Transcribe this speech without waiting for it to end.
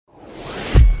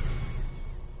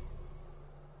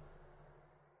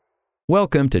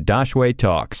Welcome to Daxue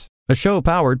Talks, a show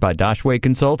powered by Daxue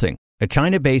Consulting, a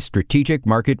China-based strategic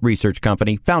market research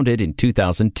company founded in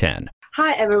 2010.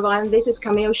 Hi everyone, this is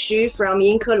Camille Xu from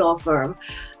Yinke Law Firm.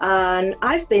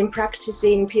 I've been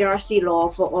practicing PRC law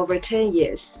for over 10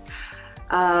 years.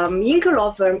 Yinke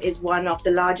Law Firm is one of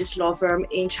the largest law firms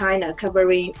in China,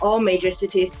 covering all major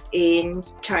cities in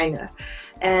China.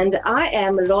 And I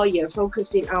am a lawyer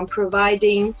focusing on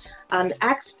providing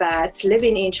expats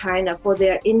living in China for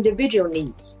their individual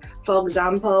needs. For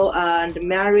example, the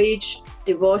marriage,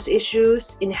 divorce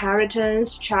issues,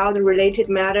 inheritance, child-related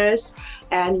matters,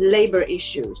 and labor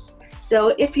issues. So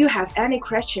if you have any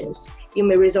questions, you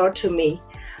may resort to me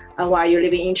while you're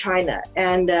living in China.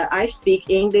 And I speak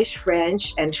English,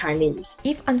 French, and Chinese.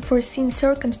 If unforeseen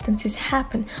circumstances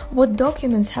happen, what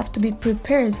documents have to be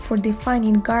prepared for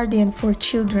defining guardian for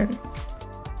children?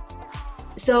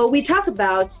 So we talk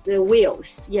about the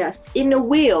wills. Yes, in a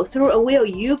will, through a will,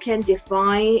 you can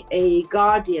define a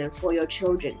guardian for your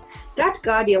children. That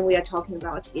guardian we are talking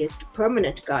about is the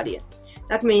permanent guardian.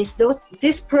 That means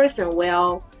this person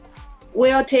will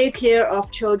take care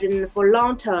of children for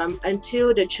long term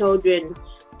until the children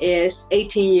is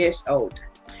 18 years old.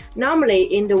 Normally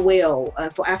in the will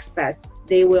for expats,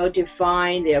 they will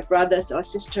define their brothers or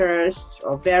sisters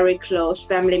or very close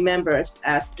family members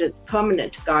as the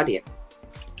permanent guardian.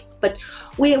 But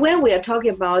when we are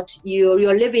talking about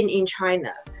you're living in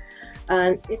China,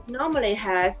 it normally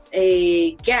has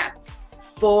a gap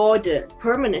for the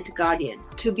permanent guardian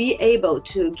to be able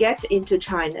to get into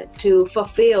China to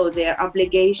fulfill their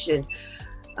obligation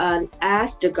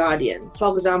as the guardian.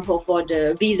 For example, for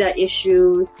the visa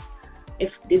issues,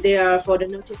 if they are for the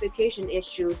notification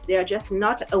issues, they are just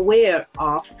not aware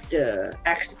of the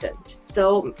accident.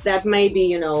 So that may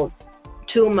be,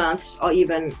 2 months or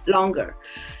even longer.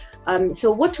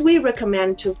 So what we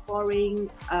recommend to foreign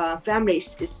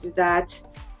families is that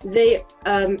they,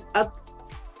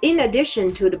 in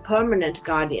addition to the permanent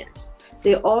guardians,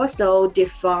 they also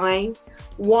define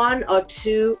 1 or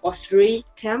 2 or 3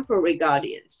 temporary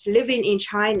guardians living in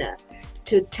China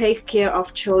to take care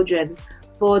of children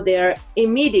for their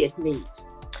immediate needs.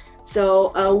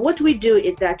 So what we do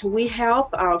is that we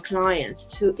help our clients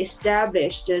to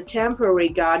establish the temporary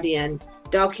guardian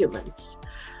documents.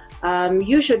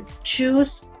 You should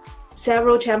choose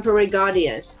several temporary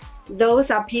guardians. Those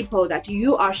are people that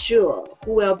you are sure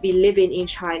who will be living in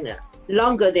China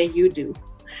longer than you do.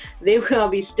 They will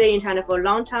be staying in China for a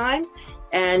long time.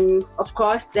 And of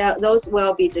course, those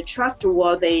will be the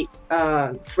trustworthy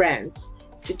friends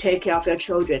to take care of your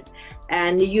children.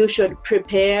 And you should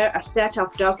prepare a set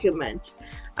of documents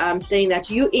saying that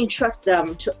you entrust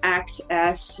them to act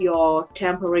as your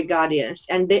temporary guardians,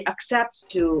 and they accept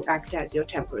to act as your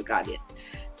temporary guardian.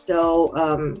 So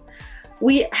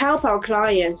we help our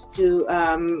clients to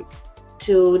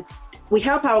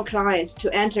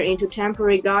enter into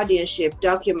temporary guardianship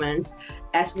documents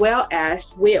as well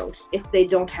as wills if they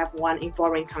don't have one in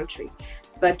foreign country.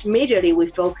 But majorly we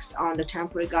focus on the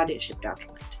temporary guardianship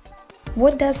document.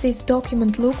 What does this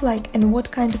document look like and what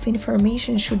kind of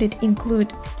information should it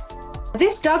include?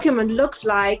 This document looks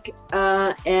like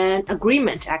an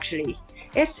agreement, actually.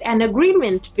 It's an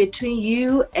agreement between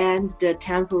you and the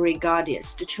temporary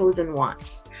guardians, the chosen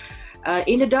ones.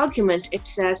 In the document, it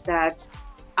says that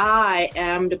I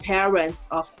am the parents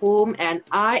of whom and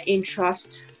I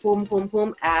entrust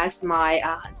whom as my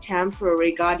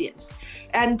temporary guardians.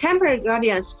 And temporary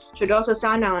guardians should also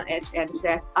sign on it and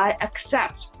says,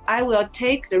 I will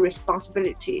take the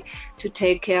responsibility to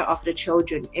take care of the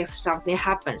children if something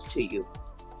happens to you.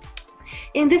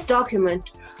 In this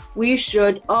document, we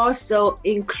should also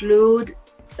include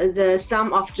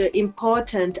some of the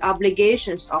important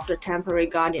obligations of the temporary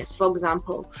guardians. For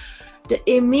example, the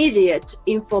immediate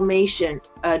information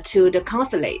to the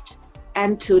consulate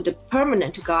and to the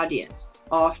permanent guardians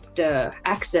of the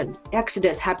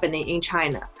accident happening in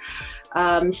China.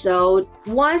 So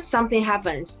once something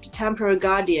happens, the temporary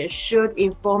guardian should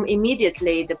inform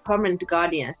immediately the permanent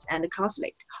guardians and the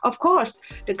consulate. Of course,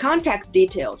 the contact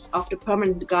details of the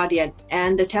permanent guardian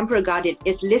and the temporary guardian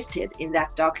is listed in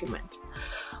that document.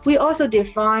 We also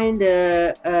define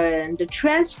the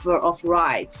transfer of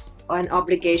rights and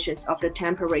obligations of the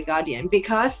temporary guardian,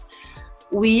 because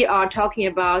we are talking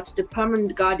about the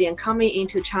permanent guardian coming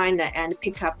into China and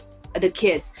pick up the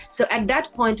kids. So at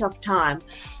that point of time,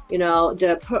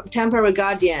 the temporary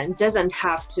guardian doesn't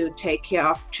have to take care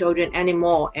of children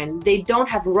anymore, and they don't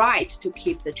have right to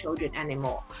keep the children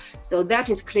anymore. So that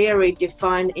is clearly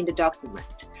defined in the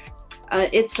document.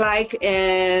 It's like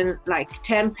a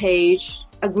 10-page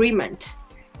agreement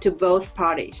to both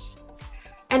parties.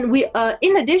 And we,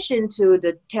 in addition to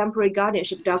the temporary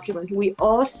guardianship document, we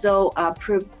also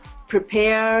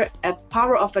prepare a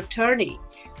power of attorney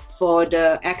for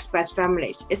the expat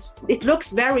families. It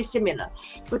looks very similar,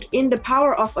 but in the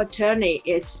power of attorney,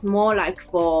 it's more like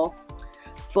for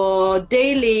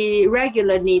daily,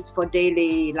 regular needs for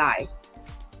daily life.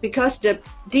 Because the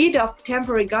deed of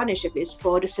temporary guardianship is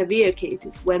for the severe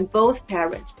cases when both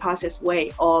parents pass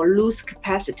away or lose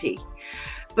capacity.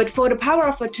 But for the power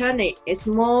of attorney, it's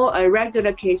more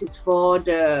regular cases for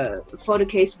the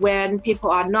case when people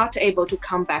are not able to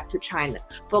come back to China.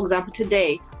 For example,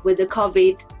 today with the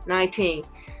COVID-19,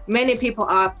 many people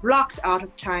are blocked out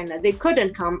of China. They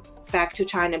couldn't come back to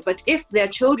China, but if their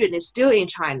children is still in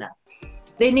China,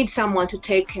 they need someone to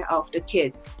take care of the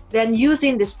kids. Then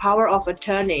using this power of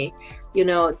attorney,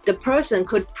 the person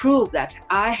could prove that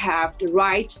I have the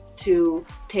right to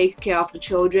take care of the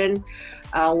children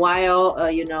while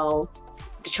the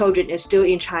children is still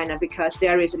in China, because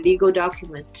there is a legal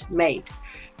document made.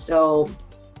 So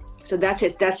that's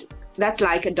it. That's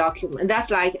like a document. That's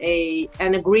like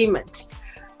an agreement.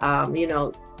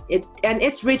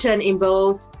 It's written in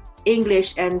both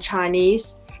English and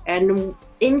Chinese. And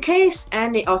in case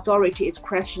any authority is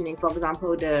questioning, for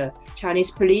example, the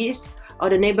Chinese police or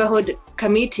the neighborhood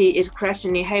committee is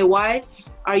questioning, hey, why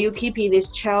are you keeping these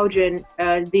children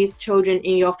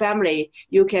in your family?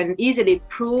 You can easily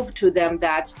prove to them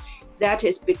that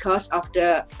is because of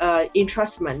the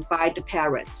entrustment by the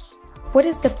parents. What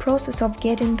is the process of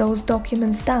getting those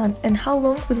documents done, and how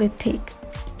long will it take?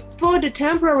 For the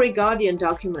temporary guardian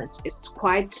documents, it's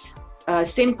quite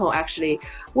simple actually.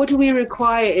 What we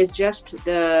require is just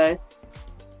the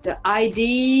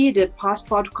ID, the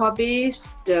passport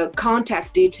copies, the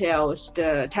contact details,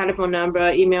 the telephone number,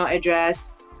 email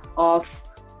address of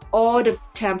all the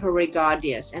temporary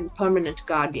guardians and permanent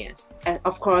guardians, and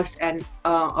of course, and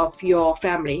of your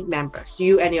family members,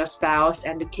 you and your spouse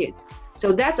and the kids.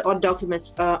 So that's all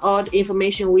documents, all the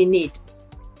information we need.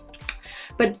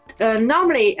 But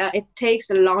normally it takes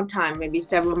a long time, maybe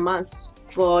several months,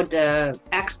 for the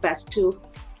expats to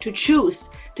choose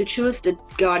the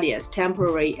guardians,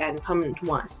 temporary and permanent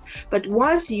ones. But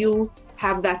once you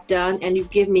have that done and you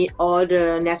give me all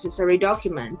the necessary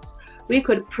documents, we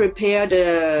could prepare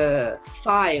the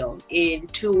file in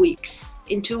 2 weeks.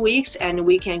 In 2 weeks, and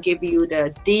we can give you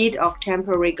the deed of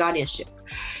temporary guardianship.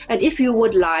 And if you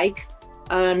would like,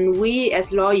 we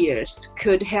as lawyers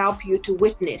could help you to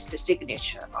witness the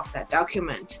signature of that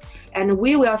document, and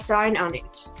we will sign on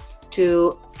it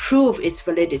to prove its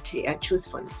validity and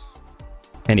truthfulness.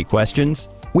 Any questions?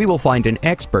 We will find an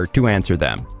expert to answer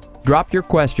them. Drop your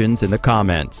questions in the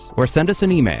comments or send us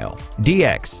an email,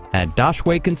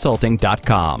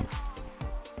 dx@dashwayconsulting.com.